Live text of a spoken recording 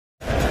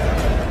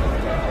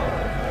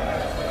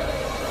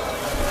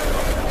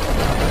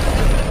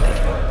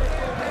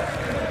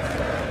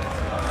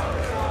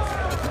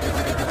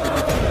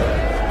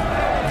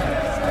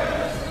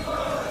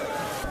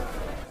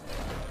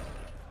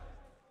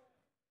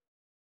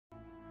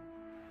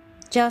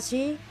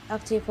Chelsea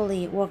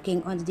actively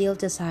working on the deal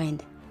to sign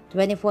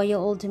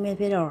 24-year-old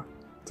midfielder.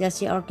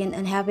 Chelsea are keen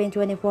on having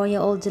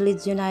 24-year-old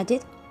Leeds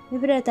United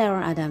midfielder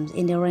Tyrone Adams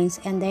in the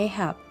rings, and they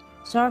have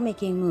started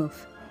making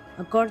move.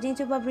 According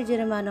to Fabrizio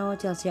Romano,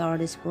 Chelsea are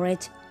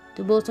desperate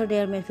to bolster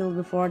their midfield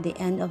before the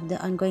end of the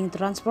ongoing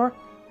transfer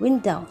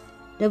window.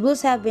 The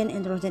Blues have been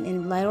interested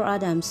in player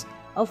Adams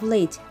of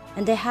late,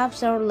 and they have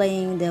started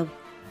laying the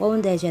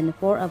foundation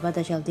for a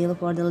potential deal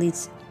for the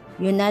Leeds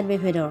United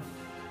midfielder.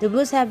 The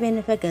Blues have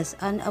been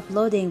focused on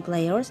uploading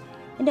players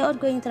in the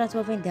ongoing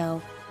transfer window.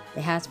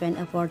 They have spent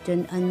a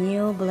fortune on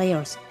new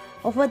players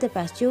over the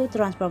past two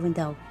transfer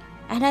windows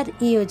and had a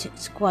huge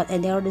squad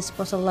at their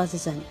disposal last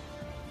season.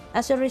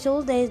 As a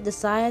result, they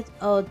decided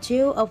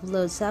to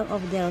offload some of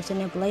their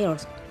senior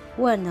players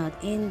who are not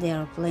in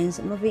their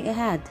plans moving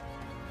ahead.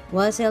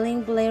 While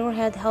selling players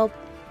had helped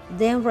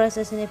them raise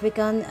a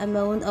significant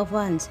amount of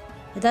funds,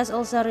 it has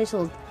also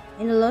resulted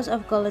in a loss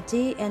of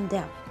quality and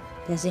depth.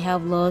 They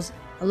have lost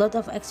a lot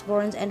of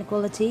experience and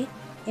quality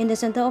in the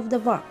center of the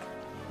park.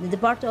 The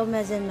departure of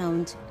Mason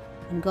Mount,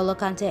 N'Golo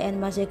Kante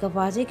and Maciej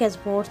Kovacic has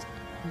forced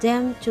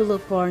them to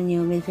look for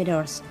new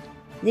midfielders.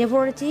 The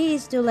priority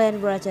is to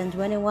land Brighton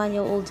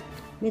 21-year-old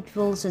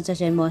midfield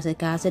sensation Moise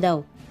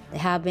Caicedo. They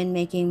have been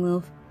making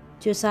moves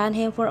to sign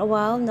him for a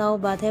while now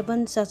but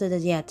haven't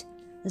succeeded yet,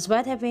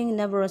 despite having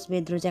numerous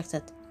bids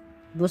rejected.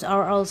 Both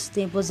are all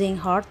still pushing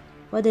hard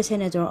for the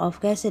signature of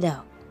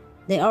Caicedo.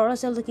 They are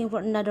also looking for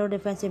another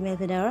defensive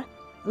midfielder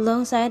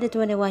alongside the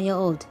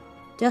 21-year-old.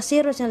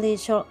 Chelsea recently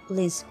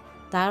shortlisted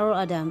Tyrone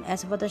Adams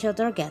as a potential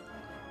target,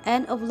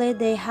 and of late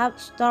they have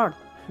started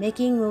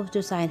making moves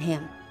to sign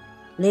him.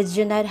 Leeds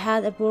United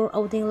had a poor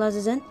outing last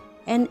season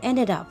and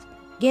ended up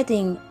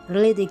getting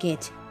relegated.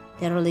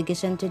 The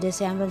relegation to the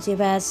Championship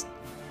has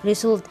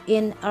resulted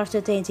in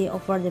uncertainty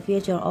over the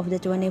future of the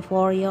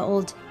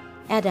 24-year-old.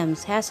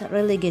 Adams has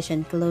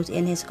relegation clause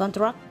in his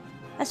contract.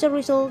 As a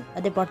result,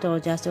 a departure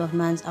just 12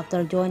 months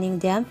after joining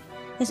them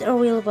is a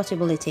real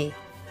possibility.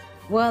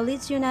 While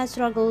Leeds United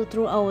struggled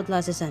throughout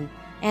last season,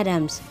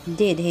 Adams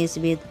did his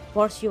bit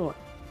for sure,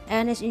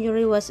 and his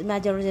injury was a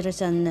major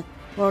reason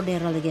for the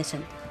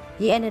relegation.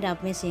 He ended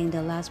up missing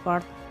the last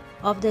part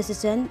of the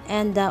season,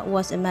 and that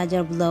was a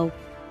major blow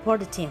for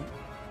the team.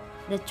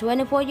 The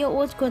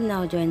 24-year-old could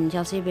now join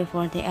Chelsea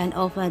before the end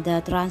of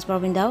the transfer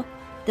window.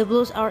 The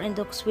Blues are in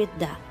talks with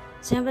the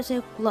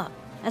Championship club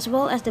as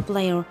well as the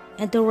player,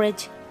 and to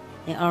reach,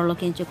 they are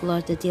looking to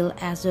close the deal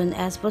as soon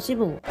as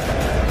possible.